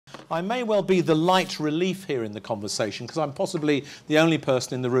I may well be the light relief here in the conversation because I'm possibly the only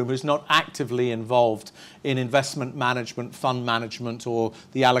person in the room who's not actively involved in investment management, fund management, or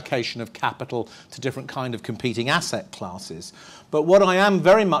the allocation of capital to different kind of competing asset classes. But what I am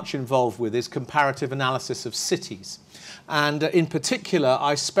very much involved with is comparative analysis of cities. And in particular,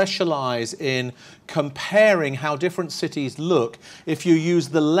 I specialize in comparing how different cities look if you use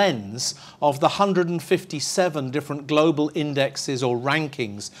the lens of the 157 different global indexes or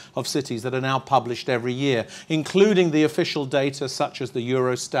rankings of cities that are now published every year, including the official data such as the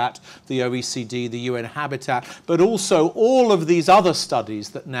Eurostat, the OECD, the UN Habitat, but also all of these other studies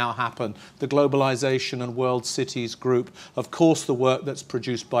that now happen, the Globalization and World Cities Group, of course the work that's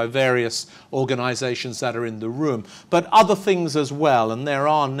produced by various organizations that are in the room, but other things as well, and there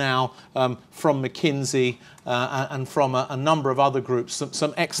are now from McKinsey and from a number of other groups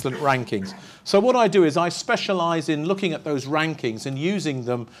some excellent rankings. So what I do is I specialize in looking at those rankings and using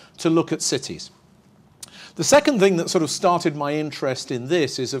them to look at cities. The second thing that sort of started my interest in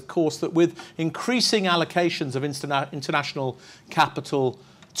this is, of course, that with increasing allocations of international capital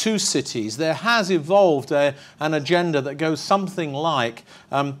to cities, there has evolved an agenda that goes something like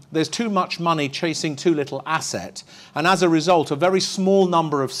there's too much money chasing too little asset, and as a result a very small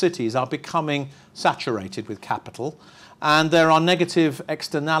number of cities are becoming saturated with capital, and there are negative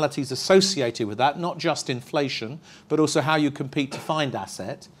externalities associated with that, not just inflation but also how you compete to find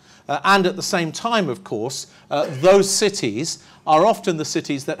asset. And at the same time, of course, those cities are often the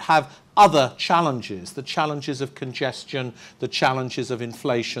cities that have other challenges, the challenges of congestion, the challenges of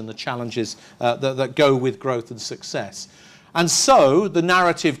inflation, the challenges that go with growth and success. And so the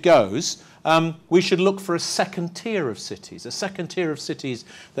narrative goes, we should look for a second tier of cities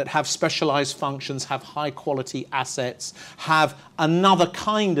that have specialized functions, have high quality assets, have another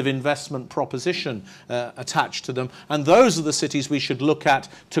kind of investment proposition attached to them, and those are the cities we should look at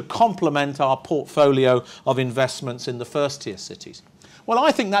to complement our portfolio of investments in the first tier cities. Well,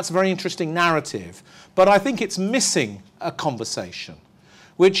 I think that's a very interesting narrative, but I think it's missing a conversation,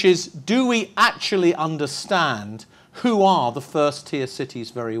 which is, do we actually understand who are the first tier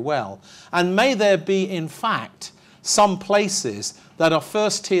cities very well? And may there be, in fact, some places that are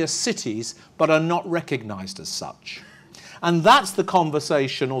first tier cities but are not recognized as such? And that's the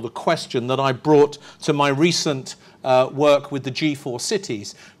conversation or the question that I brought to my recent work with the G4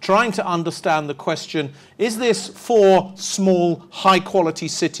 cities, trying to understand the question, is this 4 small, high-quality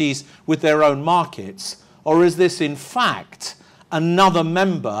cities with their own markets, or is this, in fact, another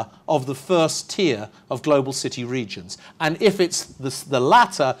member of the first tier of global city regions? And if it's the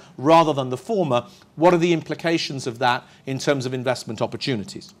latter rather than the former, what are the implications of that in terms of investment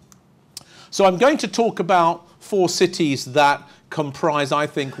opportunities? So I'm going to talk about 4 cities that comprise, I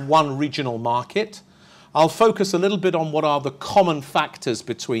think, one regional market. I'll focus a little bit on what are the common factors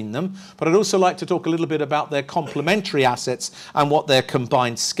between them, but I'd also like to talk a little bit about their complementary assets and what their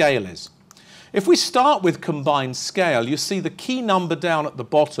combined scale is. If we start with combined scale, you see the key number down at the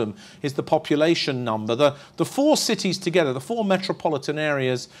bottom is the population number. The 4 cities together, the 4 metropolitan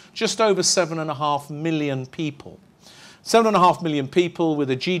areas, just over 7.5 million people. 7.5 million people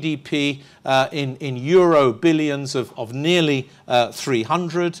with a GDP in euro billions of nearly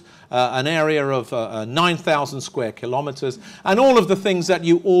 300, an area of 9,000 square kilometers, and all of the things that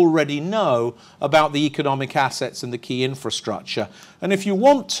you already know about the economic assets and the key infrastructure. And if you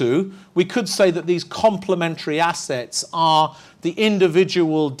want to, we could say that these complementary assets are the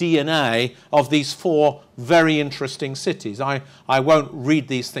individual DNA of these 4 very interesting cities. I won't read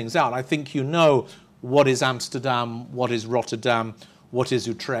these things out. I think you know what is Amsterdam, what is Rotterdam, what is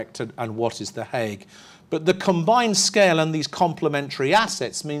Utrecht, and what is The Hague. But the combined scale and these complementary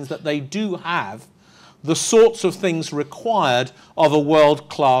assets means that they do have the sorts of things required of a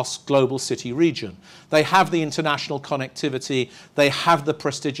world-class global city region. They have the international connectivity, they have the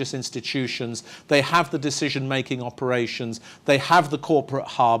prestigious institutions, they have the decision-making operations, they have the corporate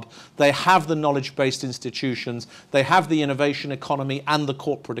hub, they have the knowledge-based institutions, they have the innovation economy and the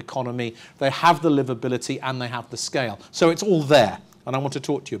corporate economy, they have the livability, and they have the scale. So it's all there, and I want to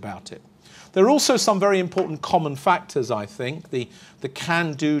talk to you about it. There are also some very important common factors, I think, the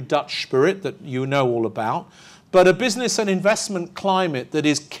can-do Dutch spirit that you know all about, but a business and investment climate that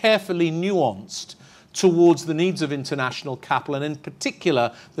is carefully nuanced towards the needs of international capital, and in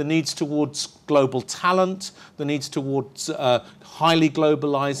particular the needs towards global talent, the needs towards highly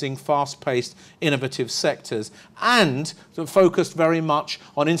globalizing, fast-paced, innovative sectors, and focused very much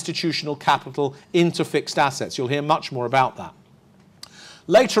on institutional capital into fixed assets. You'll hear much more about that.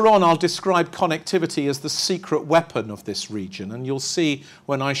 Later on, I'll describe connectivity as the secret weapon of this region, and you'll see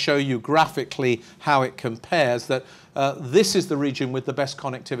when I show you graphically how it compares that this is the region with the best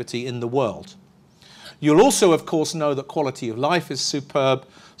connectivity in the world. You'll also, of course, know that quality of life is superb,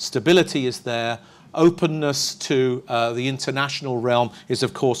 stability is there, openness to the international realm is,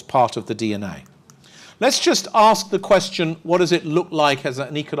 of course, part of the DNA. Let's just ask the question, what does it look like as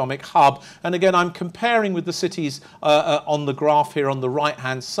an economic hub? And again, I'm comparing with the cities on the graph here on the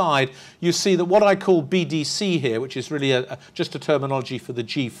right-hand side. You see that what I call BDC here, which is really just a terminology for the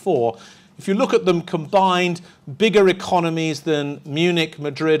G4, if you look at them combined, bigger economies than Munich,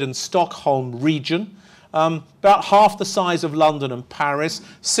 Madrid, and Stockholm region. About half the size of London and Paris,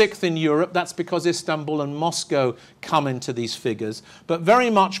 6th in Europe. That's because Istanbul and Moscow come into these figures, but very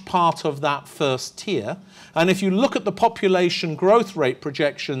much part of that first tier. And if you look at the population growth rate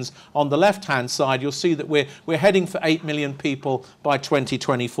projections on the left-hand side, you'll see that we're heading for 8 million people by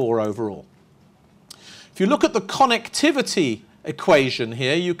 2024 overall. If you look at the connectivity equation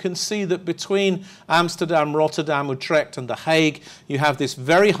here, you can see that between Amsterdam, Rotterdam, Utrecht and The Hague, you have this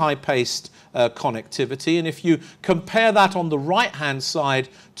very high-paced connectivity. And if you compare that on the right-hand side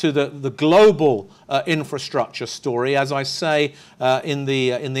to the global infrastructure story, as I say in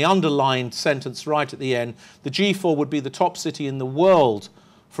the underlined sentence right at the end, the G4 would be the top city in the world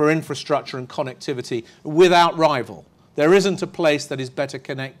for infrastructure and connectivity without rival. There isn't a place that is better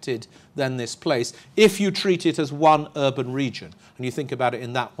connected than this place if you treat it as one urban region and you think about it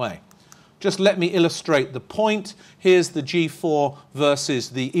in that way. Just let me illustrate the point. Here's the G4 versus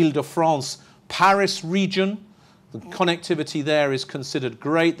the Île-de-France Paris region. The connectivity there is considered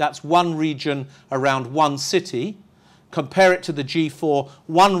great. That's one region around one city. Compare it to the G4,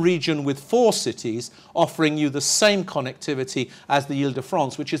 one region with 4 cities offering you the same connectivity as the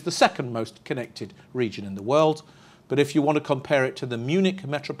Île-de-France, which is the second most connected region in the world. But if you want to compare it to the Munich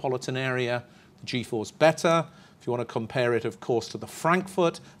metropolitan area, the G4 is better. If you want to compare it, of course, to the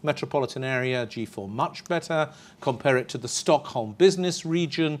Frankfurt metropolitan area, G4 much better. Compare it to the Stockholm business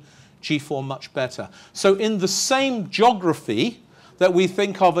region, G4 much better. So in the same geography that we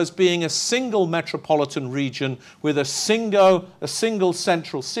think of as being a single metropolitan region with a single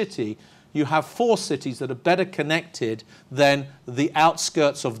central city, you have 4 cities that are better connected than the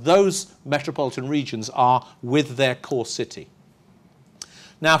outskirts of those metropolitan regions are with their core city.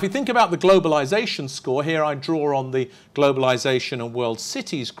 Now, if you think about the globalization score, here I draw on the Globalization and World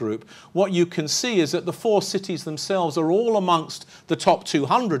Cities group, what you can see is that the 4 cities themselves are all amongst the top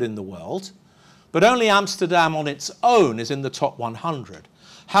 200 in the world, but only Amsterdam on its own is in the top 100.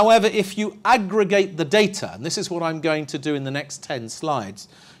 However, if you aggregate the data, and this is what I'm going to do in the next 10 slides,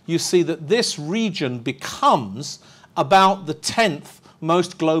 you see that this region becomes about the 10th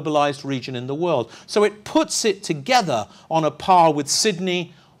most globalized region in the world. So it puts it together on a par with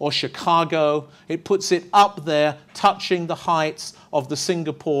Sydney or Chicago. It puts it up there, touching the heights of the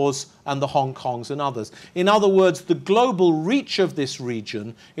Singapores and the Hong Kongs and others. In other words, the global reach of this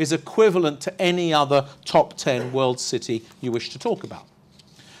region is equivalent to any other top 10 world city you wish to talk about.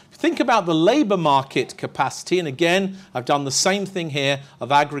 Think about the labour market capacity, and again, I've done the same thing here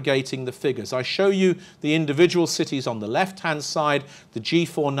of aggregating the figures. I show you the individual cities on the left-hand side, the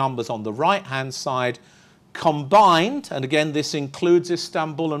G4 numbers on the right-hand side, combined, and again, this includes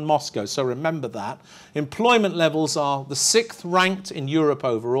Istanbul and Moscow, so remember that. Employment levels are the 6th ranked in Europe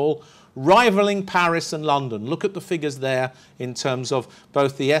overall, rivaling Paris and London. Look at the figures there in terms of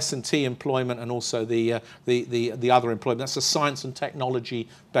both the S&T employment and also the other employment. That's the science and technology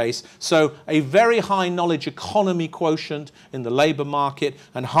base. So a very high knowledge economy quotient in the labour market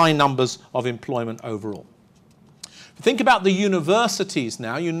and high numbers of employment overall. Think about the universities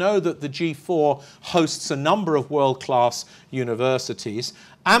now. You know that the G4 hosts a number of world-class universities.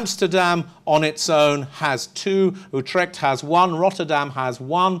 Amsterdam on its own has 2, Utrecht has 1, Rotterdam has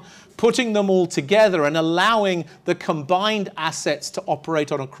 1. Putting them all together and allowing the combined assets to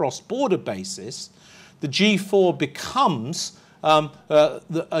operate on a cross-border basis, the G4 becomes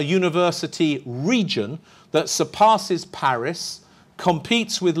a university region that surpasses Paris,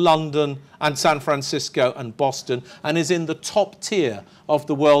 competes with London and San Francisco and Boston, and is in the top tier of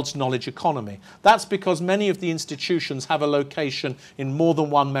the world's knowledge economy. That's because many of the institutions have a location in more than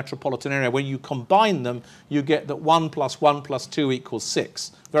one metropolitan area. When you combine them, you get that 1 + 1 + 2 =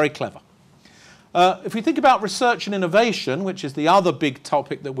 6. Very clever. If we think about research and innovation, which is the other big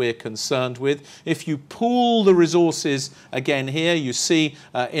topic that we're concerned with, if you pool the resources again here, you see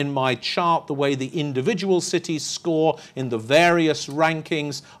in my chart the way the individual cities score in the various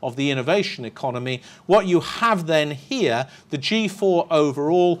rankings of the innovation economy. What you have then here, the G4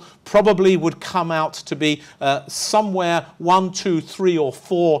 overall, probably would come out to be somewhere 1, 2, 3 or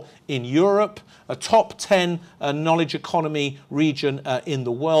 4 in Europe, a top 10 knowledge economy region in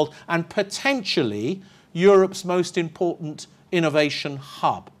the world, and potentially Europe's most important innovation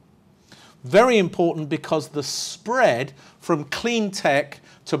hub. Very important because the spread from clean tech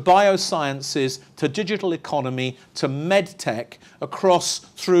to biosciences to digital economy to medtech across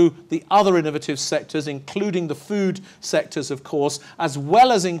through the other innovative sectors, including the food sectors, of course, as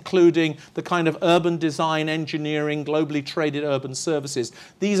well as including the kind of urban design, engineering, globally traded urban services.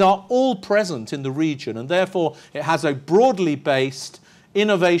 These are all present in the region, and therefore it has a broadly based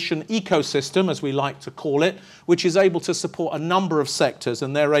innovation ecosystem, as we like to call it, which is able to support a number of sectors,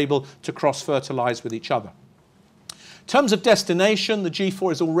 and they're able to cross-fertilize with each other. In terms of destination, the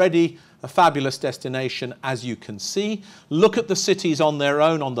G4 is already a fabulous destination, as you can see. Look at the cities on their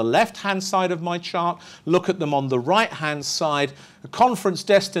own on the left-hand side of my chart. Look at them on the right-hand side. A conference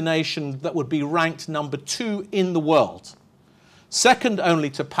destination that would be ranked number 2 in the world. Second only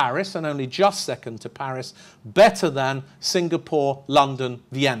to Paris, and only just second to Paris, better than Singapore, London,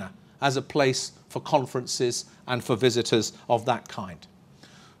 Vienna, as a place for conferences and for visitors of that kind.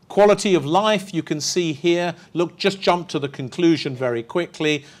 Quality of life, you can see here, look, just jump to the conclusion very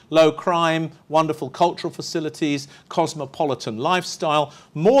quickly. Low crime, wonderful cultural facilities, cosmopolitan lifestyle,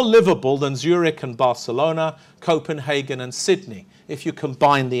 more livable than Zurich and Barcelona, Copenhagen and Sydney, if you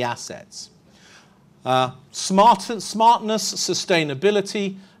combine the assets. Smartness,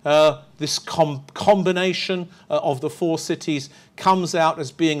 sustainability, this combination of the 4 cities comes out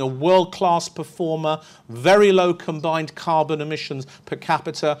as being a world-class performer, very low combined carbon emissions per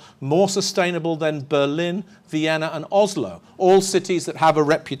capita, more sustainable than Berlin, Vienna and Oslo, all cities that have a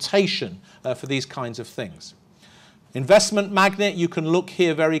reputation for these kinds of things. Investment magnet, you can look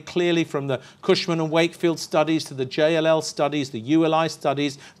here very clearly from the Cushman and Wakefield studies to the JLL studies, the ULI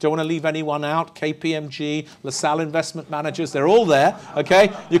studies. Don't want to leave anyone out. KPMG, LaSalle Investment Managers, they're all there,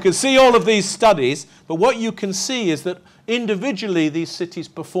 okay? You can see all of these studies, but what you can see is that individually these cities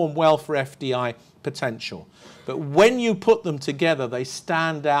perform well for FDI potential. But when you put them together, they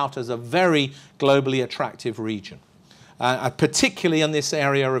stand out as a very globally attractive region. Particularly in this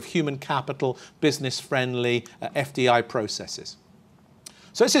area of human capital, business-friendly FDI processes.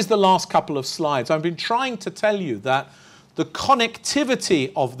 So this is the last couple of slides. I've been trying to tell you that the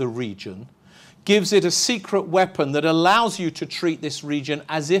connectivity of the region gives it a secret weapon that allows you to treat this region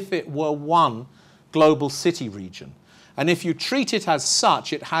as if it were one global city region. And if you treat it as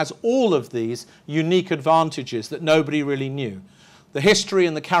such, it has all of these unique advantages that nobody really knew. The history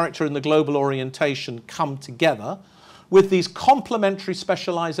and the character and the global orientation come together with these complementary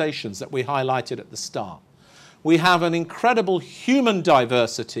specializations that we highlighted at the start. We have an incredible human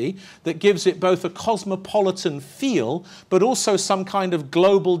diversity that gives it both a cosmopolitan feel, but also some kind of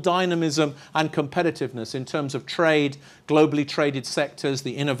global dynamism and competitiveness in terms of trade, globally traded sectors,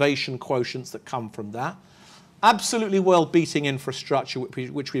 the innovation quotients that come from that. Absolutely world-beating infrastructure,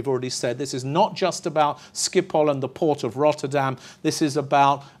 which we've already said. This is not just about Schiphol and the port of Rotterdam. This is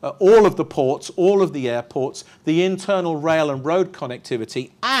about all of the ports, all of the airports, the internal rail and road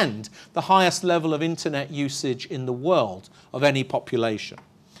connectivity, and the highest level of internet usage in the world of any population.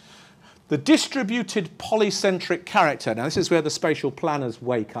 The distributed polycentric character, now this is where the spatial planners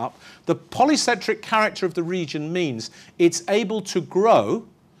wake up. The polycentric character of the region means it's able to grow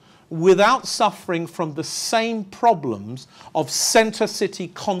without suffering from the same problems of centre city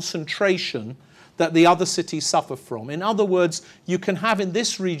concentration that the other cities suffer from. In other words, you can have in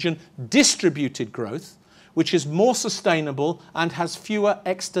this region distributed growth, which is more sustainable and has fewer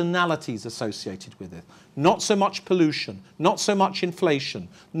externalities associated with it. Not so much pollution, not so much inflation,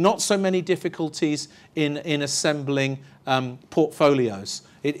 not so many difficulties in assembling portfolios.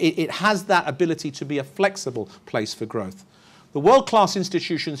 It has that ability to be a flexible place for growth. The world-class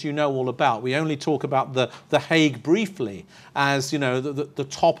institutions you know all about. We only talk about the Hague briefly as, you know, the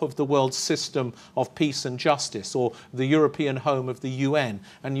top of the world system of peace and justice, or the European home of the UN.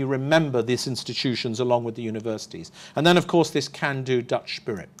 And you remember these institutions along with the universities. And then, of course, this can-do Dutch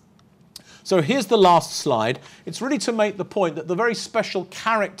spirit. So here's the last slide. It's really to make the point that the very special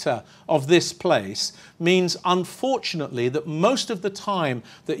character of this place means, unfortunately, that most of the time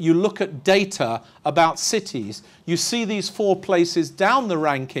that you look at data about cities, you see these 4 places down the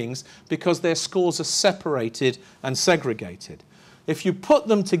rankings because their scores are separated and segregated. if you put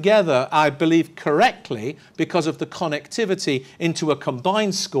them together, I believe correctly, because of the connectivity into a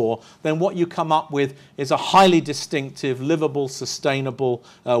combined score, then what you come up with is a highly distinctive, livable, sustainable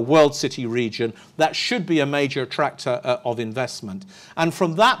world city region that should be a major attractor of investment. And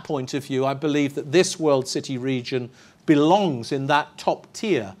from that point of view, I believe that this world city region belongs in that top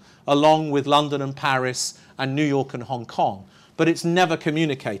tier, along with London and Paris and New York and Hong Kong. But it's never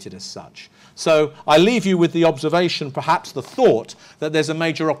communicated as such. So I leave you with the observation, perhaps the thought, that there's a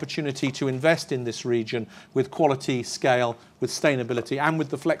major opportunity to invest in this region with quality, scale, with sustainability, and with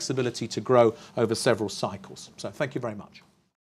the flexibility to grow over several cycles. So thank you very much.